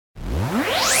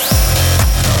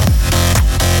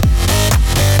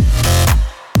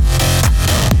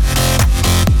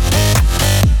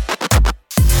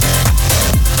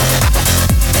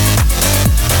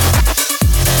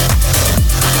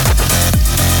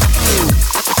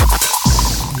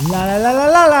La la la la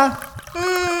la la.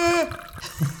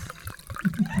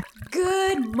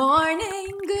 Good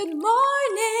morning,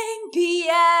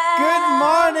 PM. Good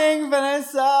morning,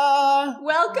 Vanessa.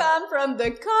 Welcome from the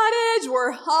cottage.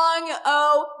 We're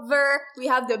hungover. We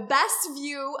have the best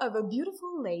view of a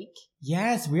beautiful lake.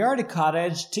 Yes, we are at the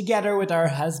cottage together with our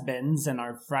husbands and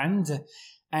our friend.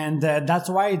 And that's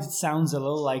why it sounds a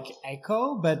little like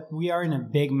echo, but we are in a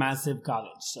big, massive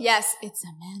cottage. So. Yes, it's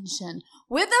a mansion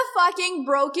with a fucking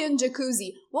broken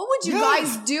jacuzzi. What would you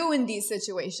guys do in this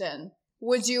situation?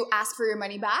 Would you ask for your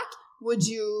money back? Would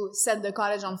you set the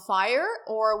cottage on fire?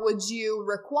 Or would you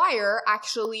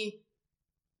actually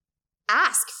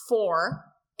ask for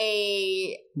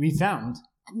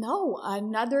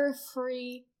another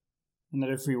free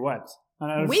what?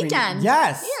 Another weekend? Free,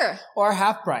 yes. Here. Or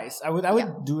half price. I would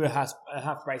do a half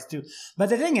price too. But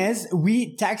the thing is,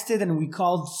 we texted and we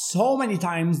called so many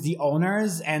times the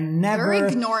owners and never... They're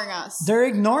ignoring us. They're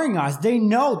ignoring us. They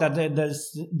know that the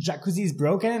jacuzzi is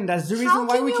broken and that's the reason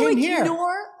why we came here. How can you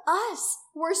ignore us?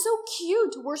 We're so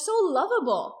cute. We're so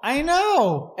lovable. I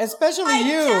know. Especially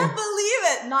you. I can't believe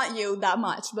it. Not you that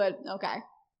much, but okay.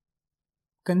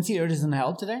 Concealer doesn't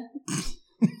help today?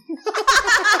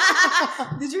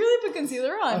 Did you really put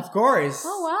concealer on? Of course.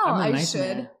 Oh, wow. I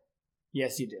should.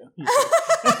 Yes, you do.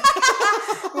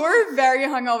 We're very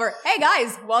hungover. Hey,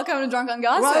 guys. Welcome to Drunk on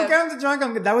Gossip. Welcome to Drunk on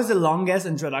Gossip. That was the longest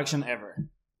introduction ever.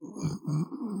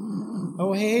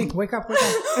 Oh, hey. Wake up. Okay,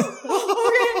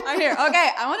 I'm here. Okay,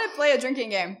 I want to play a drinking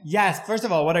game. Yes. First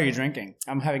of all, what are you drinking?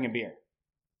 I'm having a beer.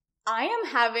 I am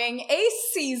having a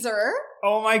Caesar.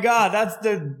 Oh my God, that's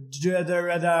the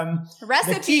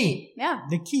recipe. The key. Yeah.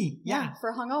 The key. Yeah.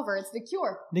 For hungover, it's the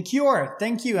cure. The cure.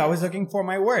 Thank you. I was looking for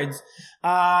my words.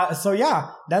 So yeah,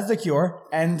 that's the cure.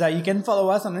 And you can follow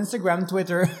us on Instagram,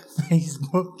 Twitter,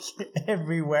 Facebook,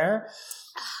 everywhere.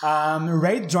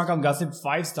 Rate Drunk on Gossip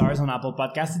 5 stars on Apple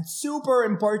Podcasts. It's super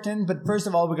important. But first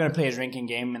of all, we're going to play a drinking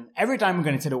game. And every time we're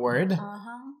going to say the word.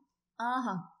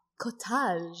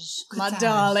 Cottage, my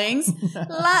darlings.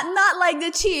 Not like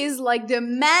the cheese, like the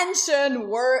mansion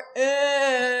we're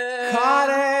in.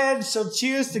 Cottage. So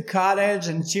cheers to cottage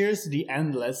and cheers to the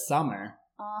endless summer.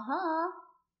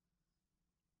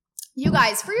 You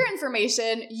guys, for your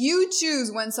information, you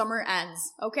choose when summer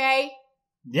ends, okay?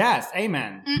 Yes,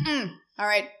 amen. All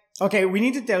right. Okay, we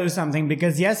need to tell you something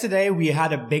because yesterday we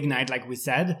had a big night, like we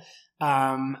said.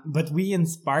 But we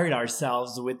inspired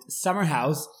ourselves with Summer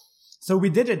House. So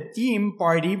we did a theme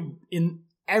party in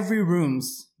every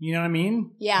rooms. You know what I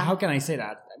mean? Yeah. How can I say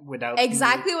that without...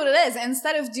 Exactly what it is.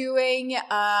 Instead of doing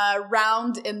a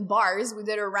round in bars, we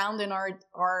did a round in our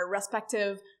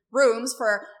respective rooms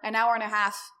for an hour and a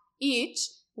half each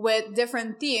with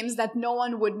different themes that no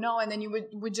one would know. And then you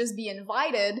would just be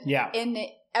invited in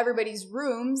everybody's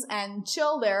rooms and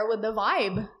chill there with the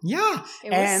vibe. Yeah.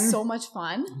 It was so much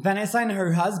fun. Vanessa and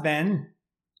her husband...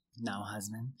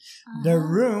 The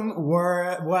room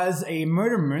was a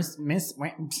murder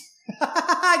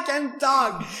I can't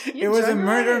talk. It was a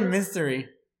murder mystery.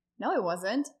 No, it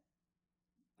wasn't.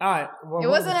 It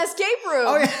was an escape room.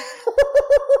 Oh, yeah.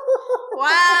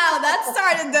 Wow, that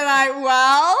started the night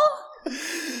well.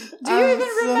 Do you even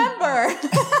remember?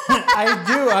 I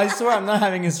do. I swear I'm not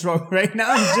having a stroke right now.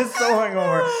 I'm just so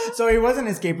hungover. So it was an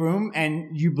escape room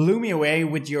and you blew me away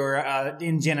with your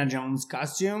Indiana Jones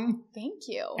costume. Thank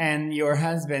you. And your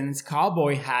husband's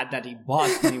cowboy hat that he bought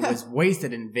when he was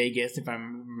wasted in Vegas, if I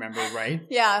remember right.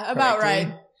 Yeah, about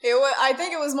right. I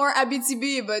think it was more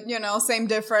Abitibi, but same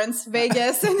difference.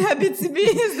 Vegas and Abitibi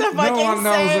is the fucking same thing. No one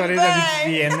knows what is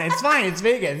Abitibi, and it's fine. It's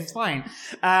Vegas. It's fine.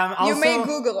 You may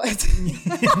Google it.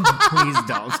 Please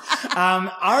don't.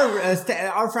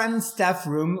 Our friend Steph's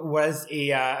room was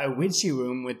a witchy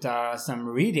room with some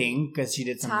reading because she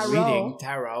did some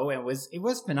tarot. It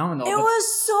was phenomenal. It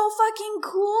was so fucking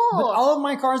cool. But all of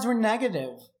my cards were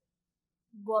negative.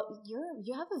 Well,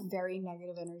 you have a very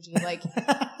negative energy. Like,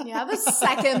 you have a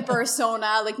second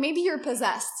persona. Like, maybe you're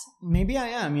possessed. Maybe I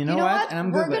am. You know what? And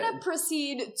I'm good. We're going to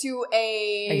proceed to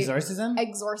a... Exorcism?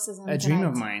 Exorcism a dream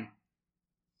of mine.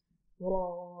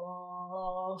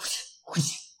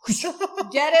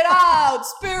 Get it out,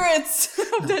 spirits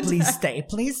of the dead.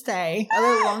 Please stay. A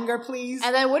little longer, please.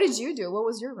 And then what did you do? What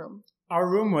was your room? Our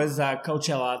room was a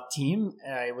Coachella theme.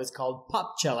 It was called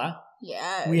Popchella.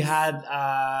 Yes. We had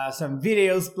some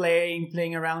videos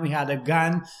playing around. We had a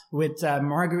gun with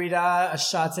margarita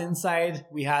shots inside.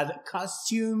 We had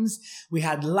costumes. We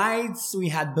had lights. We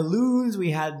had balloons. We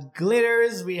had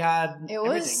glitters. We had everything.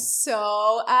 Was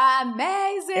so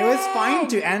amazing. It was fine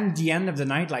to end the end of the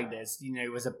night like this. You know,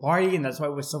 it was a party and that's why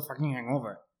we're so fucking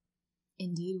hungover.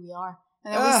 Indeed we are.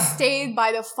 And then we stayed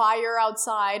by the fire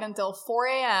outside until 4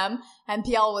 a.m. And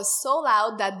PL was so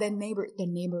loud that the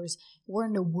neighbors were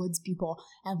in the woods, people.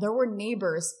 And there were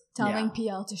neighbors telling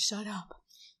PL to shut up.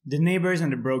 The neighbors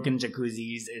and the broken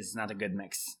jacuzzis is not a good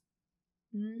mix.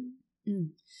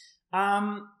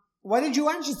 What did you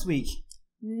watch this week?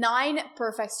 9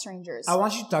 Perfect Strangers. I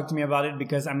want you to talk to me about it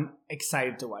because I'm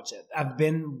excited to watch it. I've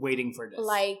been waiting for this.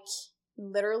 Like,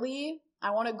 literally,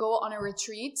 I want to go on a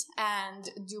retreat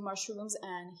and do mushrooms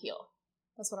and heal.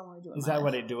 That's what I want to do. Is that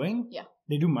what they're doing? Yeah.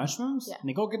 They do mushrooms? Yeah.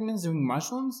 Nicole Kidman's doing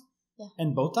mushrooms? Yeah.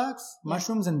 And Botox? Yeah.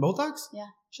 Mushrooms and Botox? Yeah.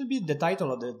 Should be the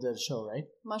title of the show, right?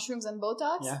 Mushrooms and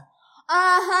Botox? Yeah.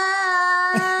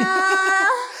 Uh-huh.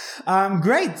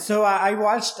 Great. So I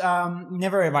watched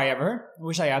Never Have I Ever,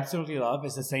 which I absolutely love.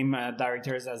 It's the same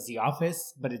directors as The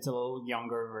Office, but it's a little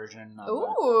younger version.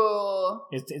 Ooh.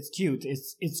 It's cute.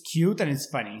 It's cute and it's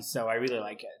funny, so I really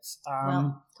like it.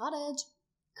 Well,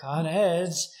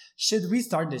 Cottage. Should we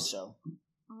start this show?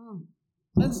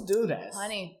 Let's do this.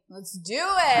 Honey, let's do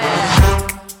it.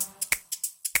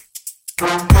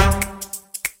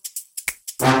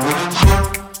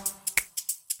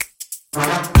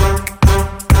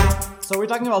 So we're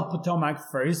talking about Potomac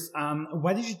first.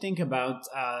 What did you think about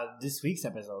this week's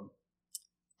episode?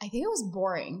 I think it was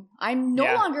boring. I'm no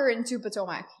longer into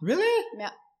Potomac. Really?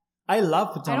 Yeah. I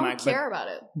love Potomac. I don't care about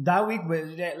it.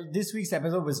 This week's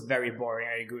episode was very boring.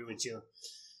 I agree with you.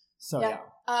 So yeah.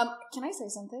 Can I say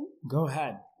something? Go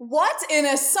ahead. What in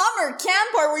a summer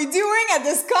camp are we doing at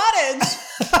this cottage?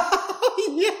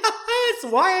 Yes.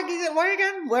 Why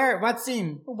again? Where? What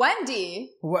scene?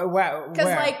 Wendy. Where? Because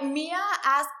like Mia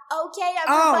asked, okay,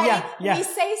 everybody, we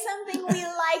say something we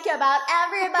like about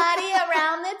everybody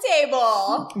around the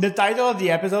table. The title of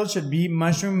the episode should be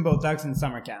Mushroom, Botox, and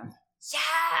Summer Camp.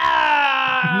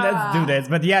 Yeah. Let's do this.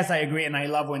 But yes, I agree, and I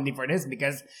love Wendy for this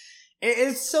because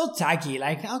it's so tacky.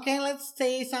 Like, okay, let's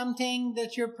say something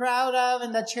that you're proud of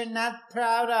and that you're not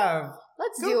proud of.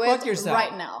 Let's do it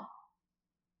right now.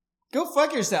 Go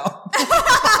fuck yourself.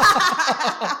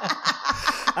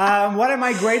 What am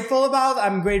I grateful about?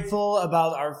 I'm grateful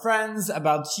about our friends,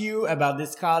 about you, about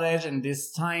this cottage and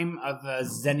this time of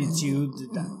zenitude.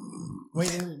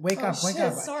 Wake up.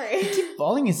 Sorry. I keep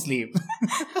falling asleep.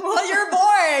 Well, you're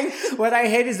boring. What I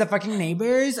hate is the fucking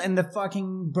neighbors and the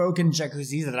fucking broken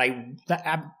jacuzzis What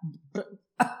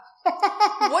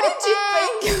did you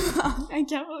think? I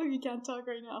can't believe you can't talk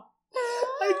right now.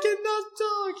 I cannot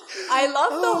talk. I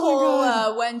love the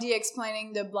whole Wendy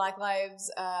explaining the Black Lives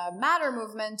Matter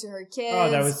movement to her kids. Oh,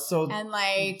 that was so and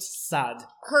like sad.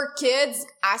 Her kids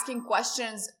asking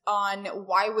questions on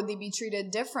why would they be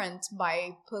treated different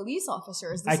by police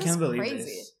officers. This I can't believe crazy.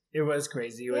 This. It was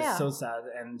crazy. It was so sad,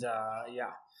 and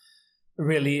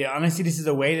really, honestly, this is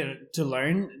a way to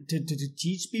learn to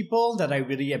teach people that I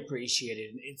really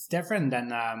appreciated. It's different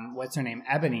than what's her name,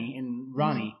 Ebony in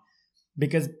Ronnie,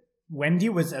 because Wendy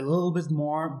was a little bit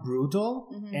more brutal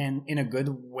and in a good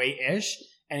way-ish,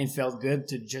 and it felt good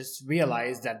to just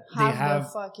realize that they have the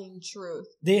fucking truth.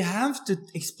 They have to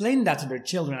explain that to their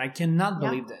children. I cannot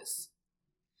believe this.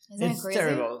 Isn't it crazy? It's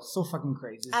terrible. It's so fucking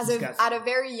crazy. At a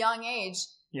very young age,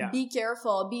 yeah. Be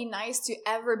careful. Be nice to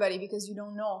everybody because you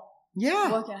don't know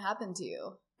what can happen to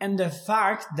you. And the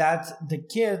fact that the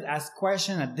kid asked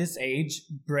questions at this age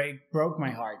broke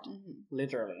my heart.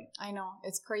 Literally. I know.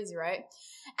 It's crazy, right?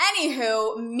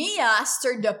 Anywho, Mia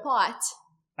stirred the pot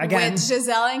again with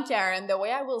Giselle and Karen. The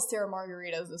way I will stir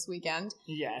margaritas this weekend.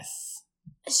 Yes.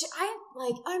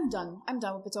 I'm done. I'm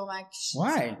done with Potomac.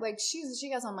 Why? She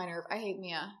gets on my nerve. I hate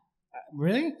Mia.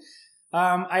 Really?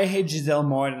 I hate Giselle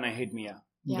more than I hate Mia.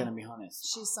 I'm gonna be honest.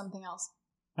 She's something else.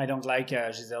 I don't like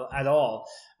Giselle at all.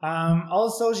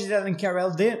 Also, Giselle and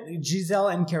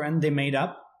Karen, they made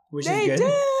up, which is good.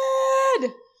 They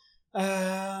did!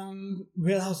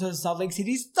 Real Housewives of Salt Lake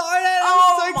City started!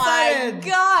 Oh I'm so excited! My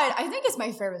God! I think it's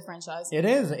my favorite franchise. It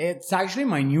is. It's actually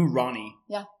my new Ronnie.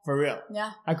 Yeah. For real.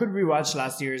 Yeah. I could rewatch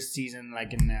last year's season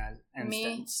like in an instant.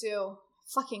 Me too.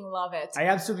 Fucking love it. I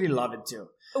absolutely love it too.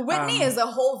 Whitney is a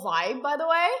whole vibe, by the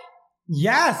way.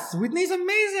 Yes, Whitney's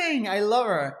amazing. I love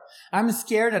her. I'm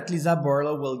scared that Lisa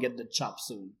Barlow will get the chop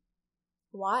soon.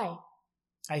 Why?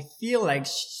 I feel like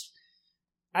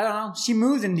I don't know. She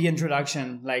moved in the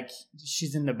introduction, like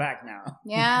she's in the back now.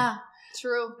 Yeah,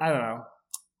 true. I don't know.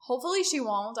 Hopefully she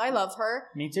won't. I love her.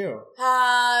 Me too.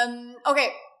 Okay.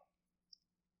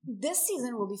 This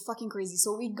season will be fucking crazy.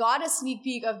 So we got a sneak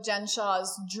peek of Jen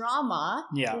Shah's drama,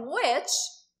 which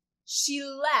she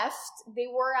left. They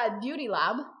were at Beauty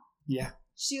Lab. Yeah.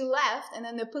 She left, and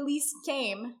then the police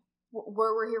came.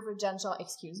 We're here for Jen Shah.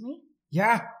 Excuse me?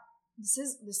 Yeah. This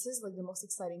is like the most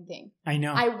exciting thing. I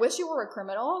know. I wish you were a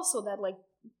criminal so that like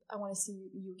I want to see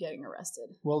you getting arrested.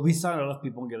 Well, we saw a lot of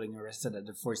people getting arrested at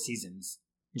the Four Seasons.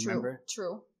 Remember?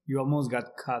 True. You almost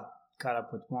got caught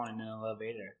up with one in an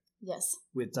elevator. Yes.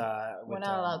 We're not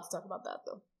allowed to talk about that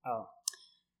though. Oh.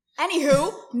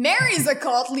 Anywho, Mary's a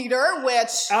cult leader,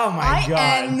 which God.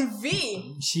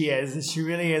 envy. She is. She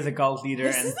really is a cult leader.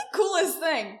 This is the coolest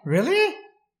thing. Really?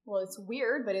 Well, it's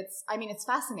weird, but it's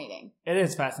fascinating. It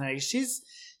is fascinating. She's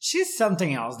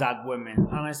something else, that woman.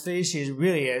 Honestly, she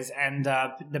really is. And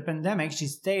the pandemic, she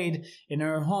stayed in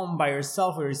her home by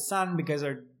herself with her son because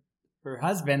her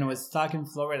husband was stuck in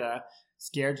Florida,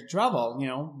 scared to travel,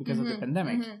 because of the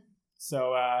pandemic. Mm-hmm.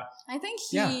 So I think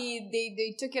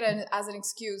they took it as an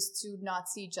excuse to not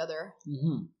see each other.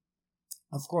 Mm-hmm.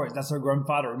 Of course, that's her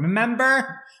grandfather.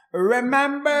 Remember?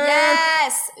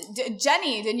 Yes,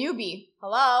 Jenny, the newbie.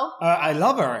 Hello. I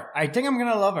love her. I think I'm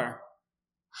gonna love her.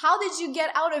 How did you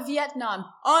get out of Vietnam?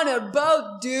 On a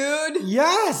boat, dude.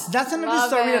 Yes, that's another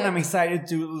story that I'm excited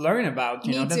to learn about.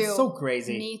 Me too. That's so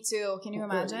crazy. Me too. Can you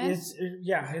imagine? It's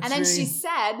and then she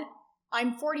said,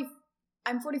 I'm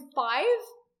 45,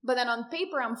 but then on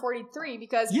paper I'm 43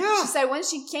 because she said when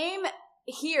she came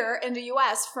here in the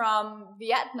US from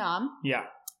Vietnam,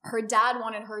 her dad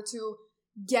wanted her to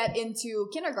get into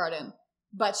kindergarten,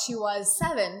 but she was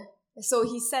 7. So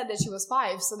he said that she was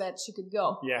 5 so that she could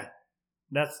go. Yeah.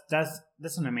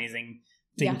 That's an amazing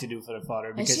thing to do for the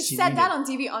father. Because and she said that on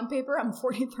TV. On paper, I'm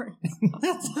 43.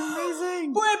 That's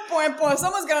amazing.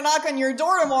 Someone's gonna knock on your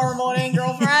door tomorrow morning,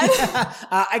 girlfriend.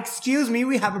 Excuse me,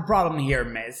 we have a problem here,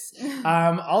 miss.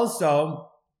 Also,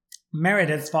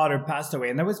 Meredith's father passed away,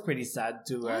 and that was pretty sad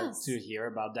to hear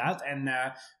about that. And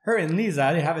her and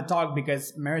Lisa, they have a talk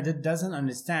because Meredith doesn't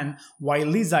understand why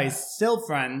Lisa is still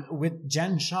friend with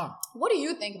Jen Shah. What do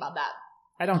you think about that?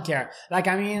 I don't care. Like,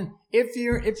 I mean, if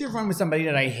you're friend with somebody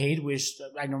that I hate, which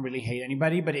I don't really hate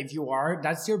anybody, but if you are,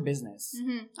 that's your business.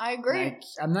 Mm-hmm. I agree. Like,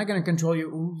 I'm not gonna control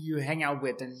who you hang out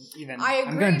with, and even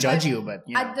I'm gonna judge you. But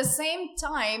at the same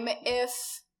time,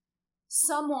 if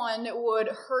someone would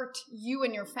hurt you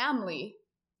and your family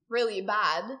really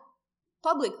bad,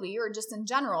 publicly or just in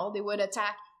general, they would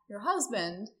attack your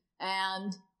husband,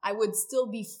 and I would still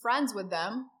be friends with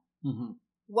them. Mm-hmm.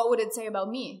 What would it say about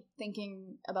me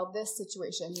thinking about this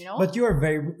situation, But you're a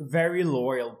very, very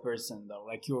loyal person, though.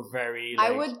 Like, you're very...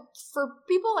 I would, for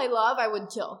people I love, I would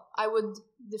kill. I would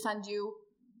defend you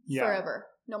forever,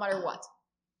 no matter what.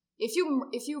 If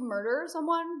you murder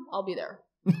someone, I'll be there.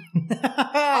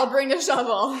 I'll bring the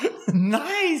shovel.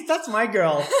 Nice! That's my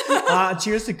girl.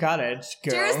 Cheers to Cottage,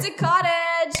 girl. Cheers to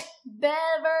Cottage!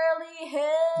 Beverly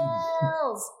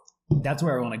Hills! That's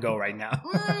where I want to go right now.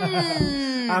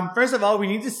 First of all, we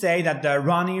need to say that the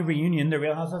Ronnie reunion, the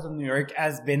Real Housewives of New York,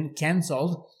 has been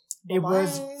canceled.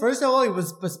 First of all, it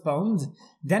was postponed.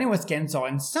 Then it was canceled.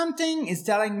 And something is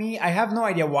telling me, I have no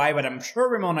idea why, but I'm sure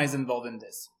Ramona is involved in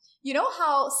this. You know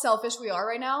how selfish we are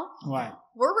right now? Why?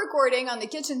 We're recording on the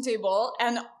kitchen table,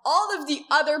 and all of the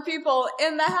other people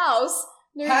in the house...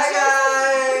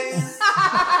 Hi guys!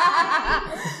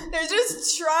 They're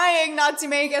just trying not to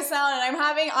make a sound, and I'm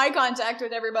having eye contact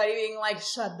with everybody, being like,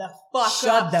 "Shut the fuck up!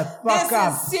 Shut the fuck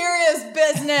up! This is serious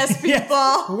business,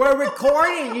 people. We're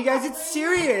recording, you guys. It's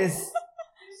serious."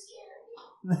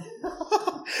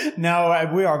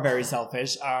 No, we are very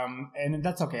selfish, and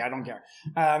that's okay. I don't care.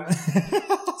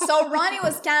 So Ronnie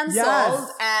was cancelled,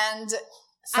 and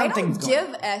I don't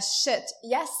give a shit.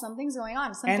 Yes, something's going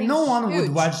on. And no one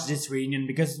would watch this reunion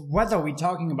because what are we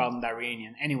talking about in that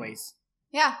reunion? Anyways.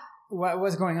 Yeah.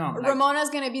 What's going on? Ramona's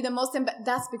going to be the most...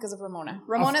 that's because of Ramona.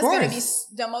 Ramona's going to be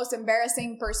the most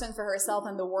embarrassing person for herself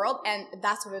in the world. And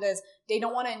that's what it is. They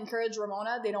don't want to encourage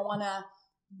Ramona. They don't want to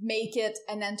make it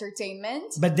an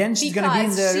entertainment. But then she's going to be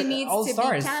in the All-Stars. She needs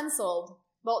to be cancelled.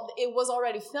 Well, it was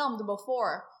already filmed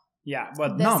before. Yeah,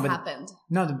 but happened.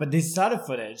 No, but they saw the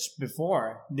footage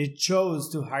before. They chose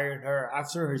to hire her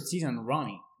after her season,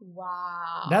 Ronnie.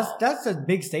 Wow, that's a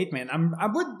big statement. I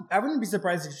wouldn't be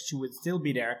surprised if she would still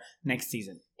be there next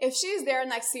season. If she's there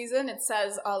next season, it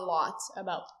says a lot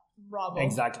about Bravo.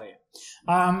 Exactly.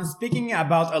 Speaking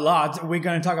about a lot, we're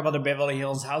going to talk about the Beverly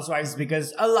Hills Housewives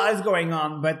because a lot is going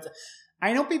on. But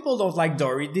I know people don't like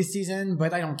Dory this season,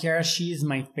 but I don't care. She's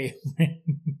my favorite.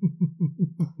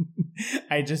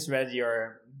 I just read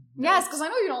your... Yes, because I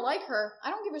know you don't like her. I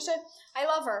don't give a shit. I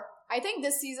love her. I think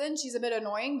this season she's a bit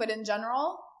annoying, but in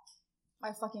general,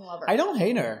 I fucking love her. I don't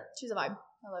hate her. She's a vibe.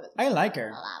 I love it. I like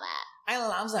her. I love it. I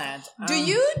love that. Do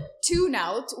you tune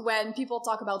out when people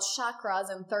talk about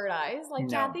chakras and third eyes like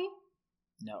Kathy?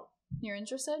 No. You're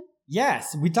interested?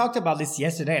 Yes, we talked about this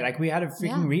yesterday. Like we had a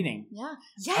freaking reading. Yeah.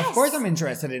 Yes. Of course I'm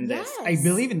interested in this. Yes. I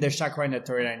believe in the chakra and the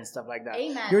third eye and stuff like that.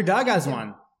 Amen. Your dog has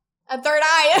one. A third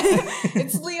eye.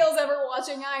 It's Leo's ever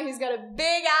watching eye. He's got a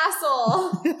big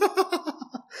asshole.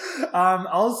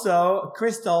 Also,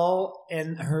 Crystal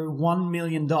in her $1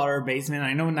 million basement.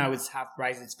 I know now it's half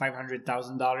price. It's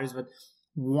 $500,000, but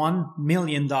 $1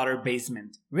 million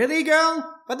basement. Really,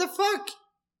 girl? What the fuck?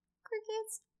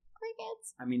 Crickets.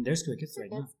 I mean, there's crickets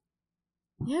right now.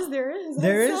 Yes, there is.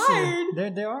 There is.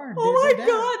 Outside. There are. Oh They're my there.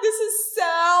 god, this is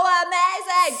so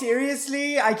amazing.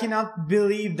 Seriously, I cannot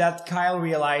believe that Kyle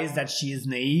realized that she is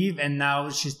naive and now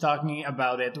she's talking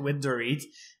about it with Dorit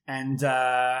and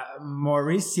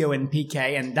Mauricio and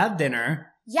PK and that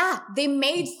dinner. Yeah, they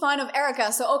made fun of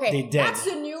Erica. So, okay, They did. that's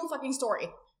the new fucking story.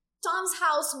 Tom's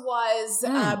house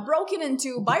was broken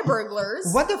into by burglars.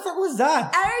 What the fuck was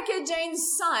that? Erica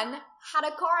Jane's son had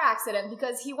a car accident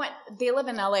because they live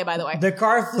in LA, by the way. The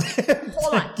car flipped.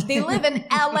 Hold on. They live in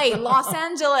LA, Los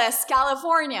Angeles,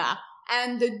 California.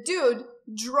 And the dude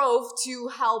drove to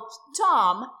help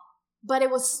Tom, but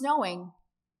it was snowing.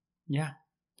 Yeah.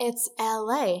 It's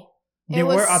LA. They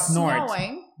were up north,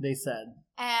 snowing, they said.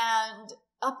 and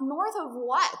up north of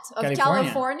what? Of California.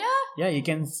 California? Yeah, you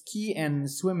can ski and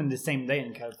swim in the same day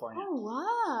in California. Oh,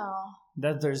 wow.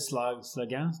 That's their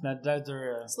slogan. That's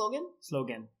their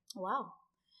slogan. Wow.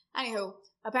 Anywho,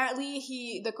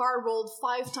 apparently the car rolled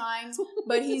 5 times,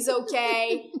 but he's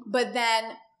okay. But then,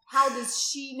 how does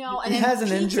she know? And He then has an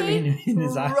PK injury in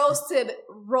his eye.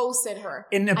 roasted her.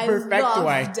 In a I perfect loved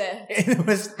way. It. It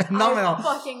was phenomenal. I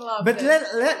fucking loved But it.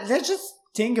 let's just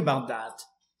think about that.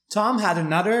 Tom had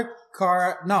another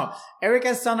car. No,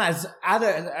 Erica's son has had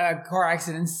a car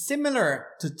accident similar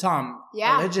to Tom,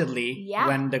 allegedly,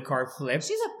 when the car flipped.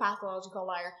 She's a pathological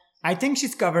liar. I think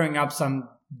she's covering up some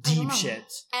deep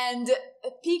shit. And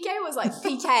PK was like,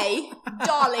 PK,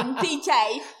 darling,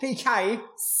 PK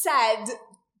said,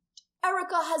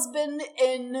 Erica has been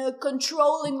in a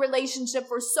controlling relationship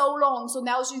for so long, so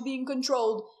now she's being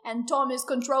controlled, and Tom is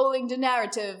controlling the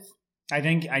narrative. I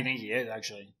think he is,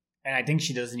 actually. And I think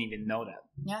she doesn't even know that.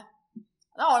 Yeah.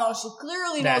 No, she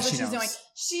clearly knows what she's doing. knows.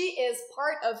 She is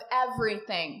part of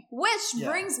everything. Which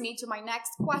brings me to my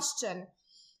next question.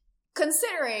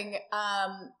 Considering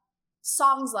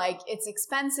songs like It's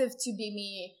Expensive to Be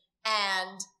Me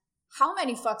and How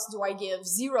Many Fucks Do I Give?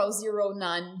 0, 0,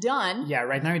 None, Done. Yeah,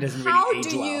 right now it doesn't really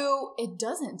age well. It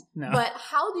doesn't. No. But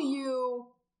how do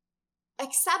you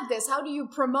accept this? How do you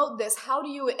promote this? How do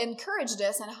you encourage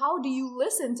this? And how do you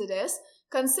listen to this?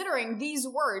 Considering these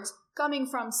words coming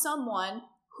from someone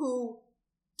who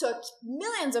took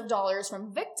millions of dollars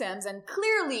from victims and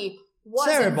clearly was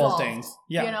terrible involved, things.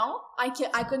 Yeah. You know? I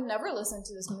could never listen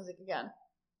to this music again.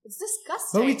 It's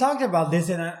disgusting. But we talked about this,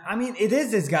 and I mean, it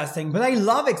is disgusting, but I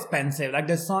love Expensive. Like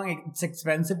the song It's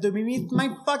Expensive to Be Me, it's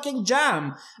my fucking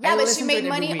jam. Yeah, I but she listen to made it every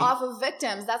money week. off of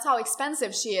victims. That's how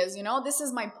expensive she is, you know? This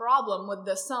is my problem with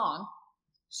the song.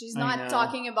 She's I not know.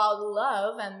 talking about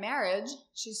love and marriage.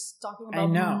 She's talking I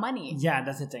about know. money. Yeah,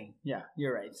 that's the thing. Yeah,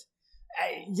 you're right.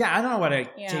 I don't know what I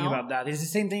think know? about that. It's the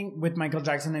same thing with Michael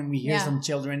Jackson, and we hear some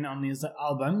children on his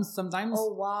albums sometimes.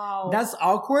 Oh, wow. That's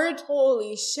awkward.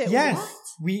 Holy shit. Yes,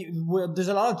 What? there's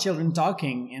a lot of children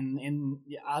talking in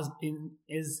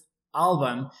his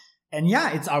album, and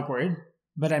yeah, it's awkward.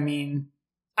 But I mean,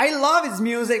 I love his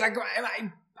music. Like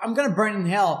I'm gonna burn in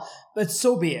hell, but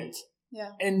so be it.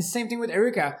 Yeah. And same thing with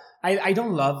Erica. I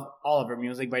don't love all of her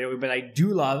music, by the way, but I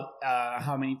do love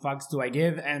How Many Fucks Do I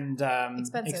Give? And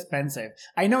Expensive.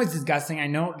 I know it's disgusting. I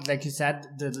know, like you said,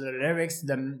 the lyrics,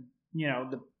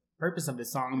 the purpose of the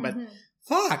song, but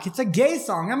fuck, it's a gay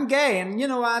song. I'm gay, and you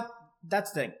know what?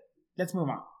 That's the thing. Let's move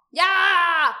on.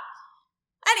 Yeah!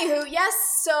 Anywho, yes,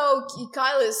 so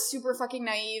Kyle is super fucking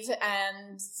naive,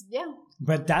 and yeah.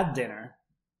 But that dinner,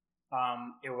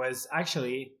 it was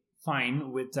actually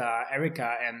fine with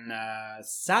Erica and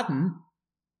Satin.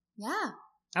 Yeah.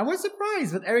 I was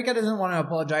surprised, but Erica doesn't want to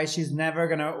apologize. She's never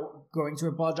going to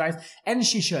apologize, and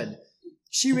she should.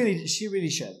 She really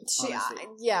should.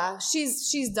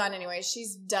 She's done anyway.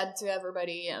 She's dead to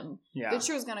everybody, and the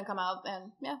truth's gonna come out.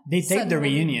 And they taped the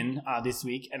reunion this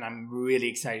week, and I'm really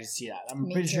excited to see that. I'm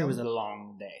pretty sure it was a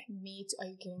long day. Me too. Are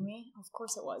you kidding me? Of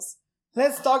course it was.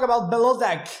 Let's talk about Below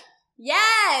Deck.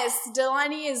 Yes,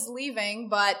 Delaney is leaving,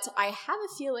 but I have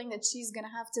a feeling that she's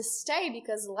gonna have to stay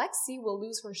because Lexi will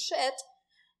lose her shit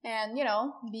and,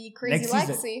 be crazy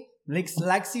Lexi.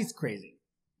 Lexi's crazy.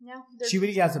 Yeah. She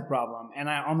really has a problem. And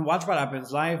on Watch What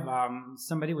Happens Live,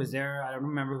 somebody was there. I don't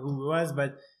remember who it was,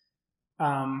 but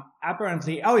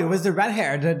apparently, it was the red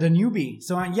hair, the newbie.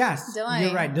 So yes, Delaney.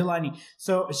 You're right, Delaney.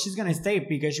 So she's gonna stay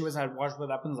because she was at Watch What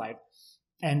Happens Live,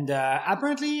 and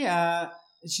apparently,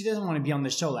 she doesn't want to be on the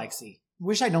show, Lexi.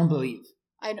 Which I don't believe.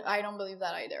 I don't believe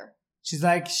that either. She's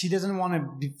like, she doesn't want to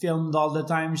be filmed all the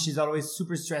time. She's always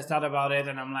super stressed out about it,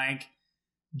 and I'm like,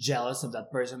 jealous of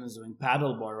that person who's doing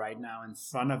paddleboard right now in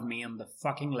front of me on the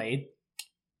fucking lake.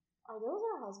 Are those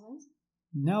our husbands?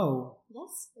 No.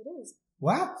 Yes, it is.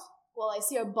 What? Well, I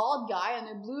see a bald guy and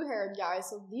a blue-haired guy,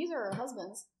 so these are our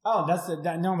husbands. Oh,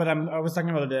 no, but I was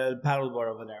talking about the paddleboard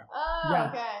over there. Oh, Yeah.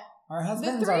 okay. Our The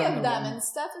husbands three are of them, and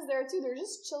Steph is there too. They're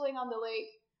just chilling on the lake.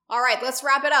 All right, let's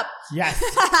wrap it up. Yes.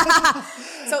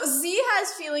 So Z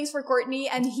has feelings for Courtney,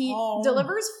 and he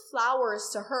delivers flowers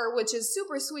to her, which is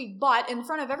super sweet, but in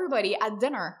front of everybody at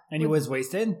dinner. And he was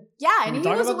wasted? Yeah, Can and we he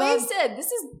talk was about that? wasted.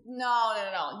 This is no.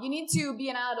 You need to be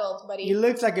an adult, buddy. He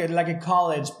looks like a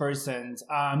college person.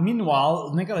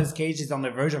 Meanwhile, Nicolas Cage is on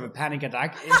the verge of a panic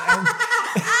attack.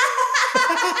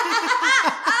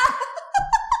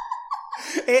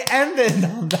 It ended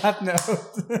on that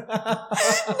note. Nicolas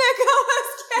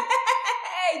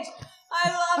Cage! I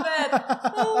love it.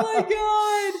 Oh my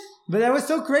god. But that was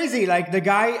so crazy. Like, the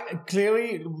guy,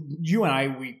 clearly, you and I,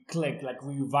 we clicked. Like,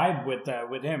 we vibe with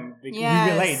him. We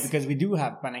relate because we do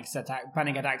have panic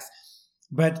attacks.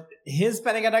 But his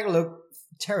panic attack looked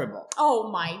terrible. Oh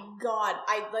my god.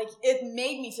 It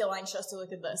made me feel anxious to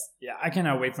look at this. Yeah, I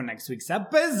cannot wait for next week's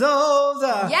episode.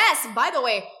 Yes, by the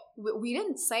way, we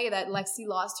didn't say that Lexi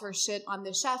lost her shit on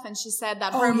the chef, and she said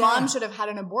that her mom should have had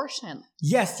an abortion.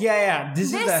 Yes, yeah.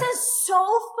 This is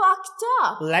so fucked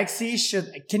up. Lexi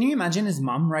should... Can you imagine his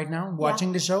mom right now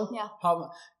watching the show? Yeah.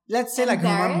 Let's say like her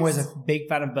mom was a big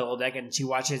fan of Below Deck and she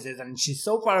watches it and she's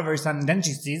so proud of her son and then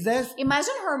she sees this.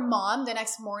 Imagine her mom the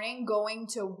next morning going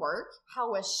to work.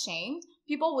 How ashamed.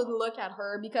 People would look at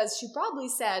her because she probably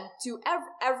said to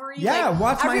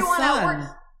watch my everyone son. at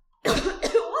work,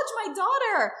 watch my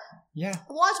daughter. Yeah.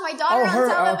 Watch my daughter on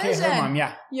television. Okay, her mom,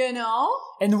 yeah. You know?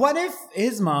 And what if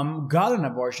his mom got an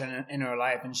abortion in her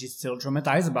life and she's still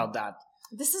traumatized about that?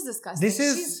 This is disgusting.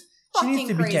 She needs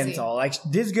to be canceled. Like,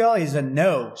 this girl is a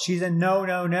no. She's a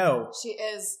no. She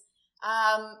is.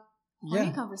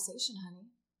 Horny conversation, honey.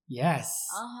 Yes.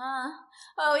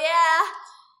 Oh, yeah.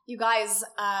 You guys,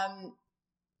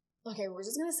 okay, we're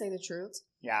just gonna say the truth.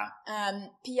 Yeah.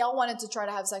 PL wanted to try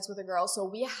to have sex with a girl, so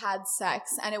we had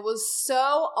sex, and it was so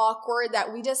awkward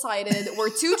that we decided we're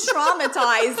too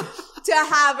traumatized to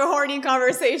have a horny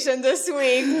conversation this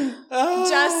week,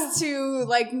 just to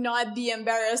not be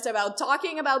embarrassed about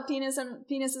talking about penises and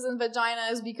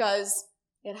vaginas because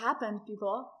it happened,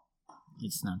 people.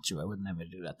 It's not true. I would never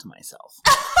do that to myself.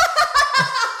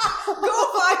 Go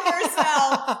fuck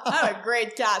yourself. I'm a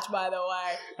great catch, by the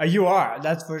way. You are.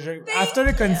 That's for sure. Thank After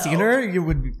the concealer, you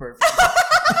would be perfect.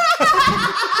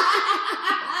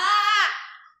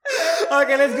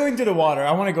 Okay, let's go into the water.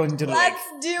 I want to go into the lake. Let's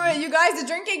do it. You guys, the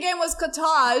drinking game was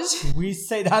cottage. We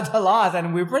say that a lot,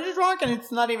 and we're pretty drunk, and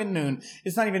it's not even noon.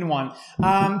 It's not even 1.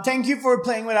 Thank you for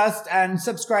playing with us, and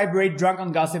subscribe, rate Drunk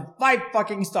on Gossip 5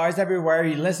 fucking stars everywhere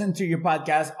you listen to your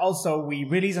podcast. Also, we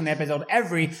release an episode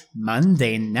every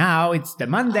Monday now. It's the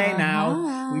Monday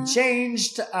now. We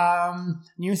changed.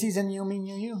 New season, new me,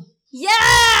 new you.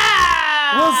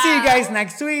 Yeah! We'll see you guys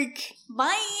next week.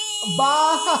 Bye!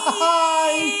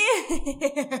 Bye!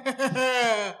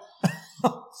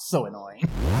 So annoying.